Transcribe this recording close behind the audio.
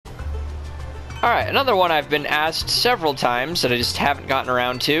Alright, another one I've been asked several times that I just haven't gotten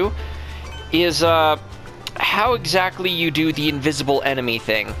around to is how exactly you do the invisible enemy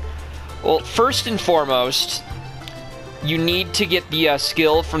thing. Well, first and foremost, you need to get the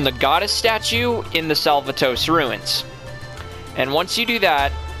skill from the goddess statue in the Salvatos ruins. And once you do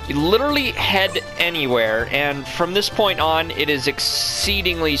that, you literally head anywhere, and from this point on, it is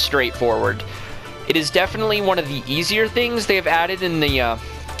exceedingly straightforward. It is definitely one of the easier things they've added in the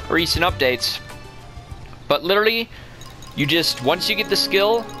recent updates. But literally, you just, once you get the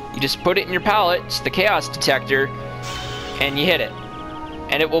skill, you just put it in your palette, it's the chaos detector, and you hit it.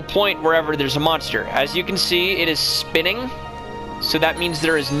 And it will point wherever there's a monster. As you can see, it is spinning, so that means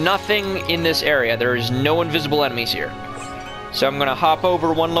there is nothing in this area. There is no invisible enemies here. So I'm gonna hop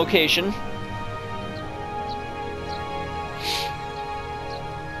over one location.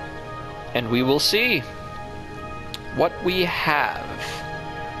 And we will see what we have.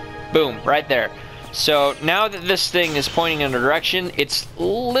 Boom, right there. So now that this thing is pointing in a direction, it's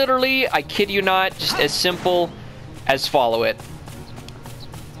literally, I kid you not, just as simple as follow it.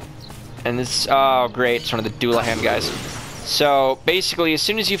 And this, oh great, it's one of the Doulahan guys. So basically, as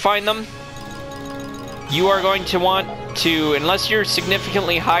soon as you find them, you are going to want to, unless you're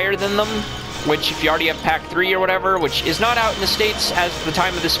significantly higher than them, which if you already have pack 3 or whatever, which is not out in the States as of the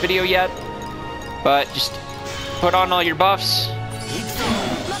time of this video yet, but just put on all your buffs,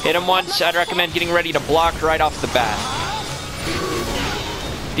 hit them once. I'd recommend getting ready to block right off the bat.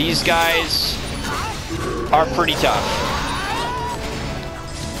 These guys are pretty tough.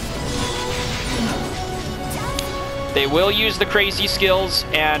 They will use the crazy skills,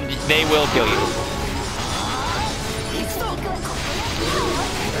 and they will kill you.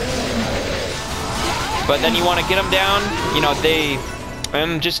 But then you want to get them down, you know,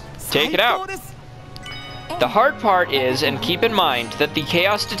 and just take it out. The hard part is, and keep in mind, that the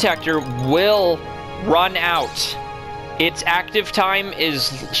chaos detector will run out. Its active time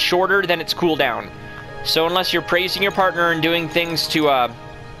is shorter than its cooldown. So unless you're praising your partner and doing things to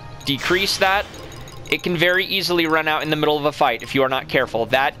decrease that, it can very easily run out in the middle of a fight if you are not careful.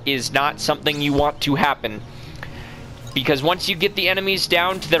 That is not something you want to happen. Because once you get the enemies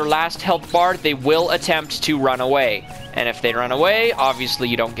down to their last health bar, they will attempt to run away. And if they run away, obviously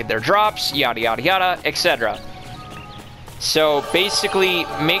you don't get their drops, yada yada yada, etc. So basically,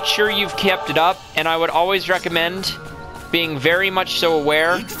 make sure you've kept it up, and I would always recommend being very much so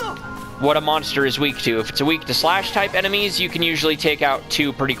aware what a monster is weak to. If it's a weak to slash type enemies, you can usually take out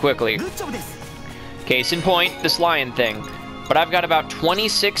 2 pretty quickly. Case in point, this lion thing. But I've got about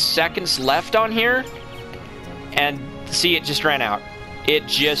 26 seconds left on here, and see, it just ran out. It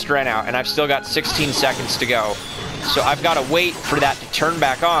just ran out, and I've still got 16 seconds to go. So I've got to wait for that to turn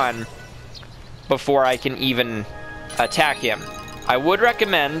back on before I can even attack him. I would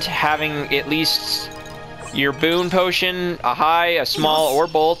recommend having at least your boon potion, a high, a small, or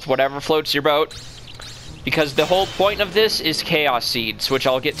both, whatever floats your boat, because the whole point of this is chaos seeds, which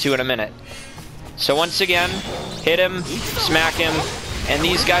I'll get to in a minute. So once again, hit him, smack him, and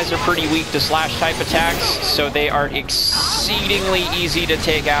these guys are pretty weak to slash type attacks, so they are exceedingly easy to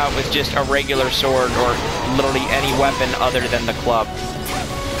take out with just a regular sword or literally any weapon other than the club.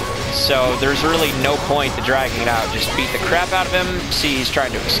 So there's really no point to dragging it out. Just beat the crap out of him, see he's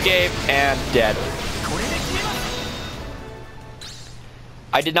trying to escape, and dead.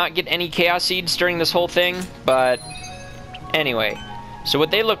 I did not get any chaos seeds during this whole thing, but anyway. So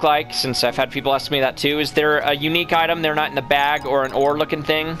what they look like, since I've had people ask me that too, is they're a unique item. They're not in the bag or an ore looking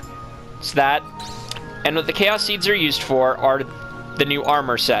thing. It's that. And what the chaos seeds are used for are the new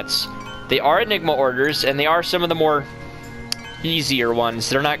armor sets. They are Enigma orders, and they are some of the more easier ones.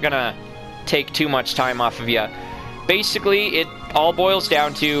 They're not gonna take too much time off of you. Basically, it all boils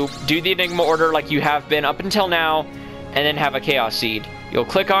down to do the Enigma order like you have been up until now, and then have a chaos seed. You'll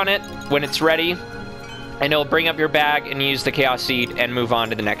click on it when it's ready, and it'll bring up your bag and use the chaos seed and move on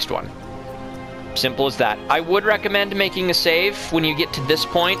to the next one. Simple as that. I would recommend making a save when you get to this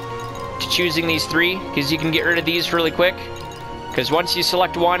point to choosing these 3, because you can get rid of these really quick. Because once you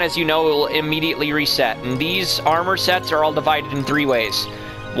select one, as you know, it will immediately reset. And these armor sets are all divided in 3 ways.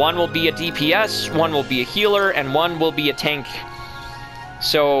 One will be a DPS, one will be a healer, and one will be a tank.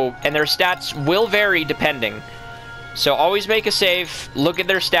 So, and their stats will vary depending. So always make a save, look at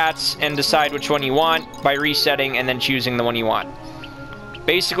their stats, and decide which one you want by resetting and then choosing the one you want.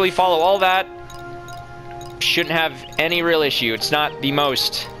 Basically follow all that. Shouldn't have any real issue. It's not the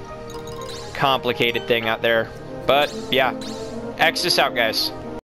most complicated thing out there. But yeah, X this out, guys.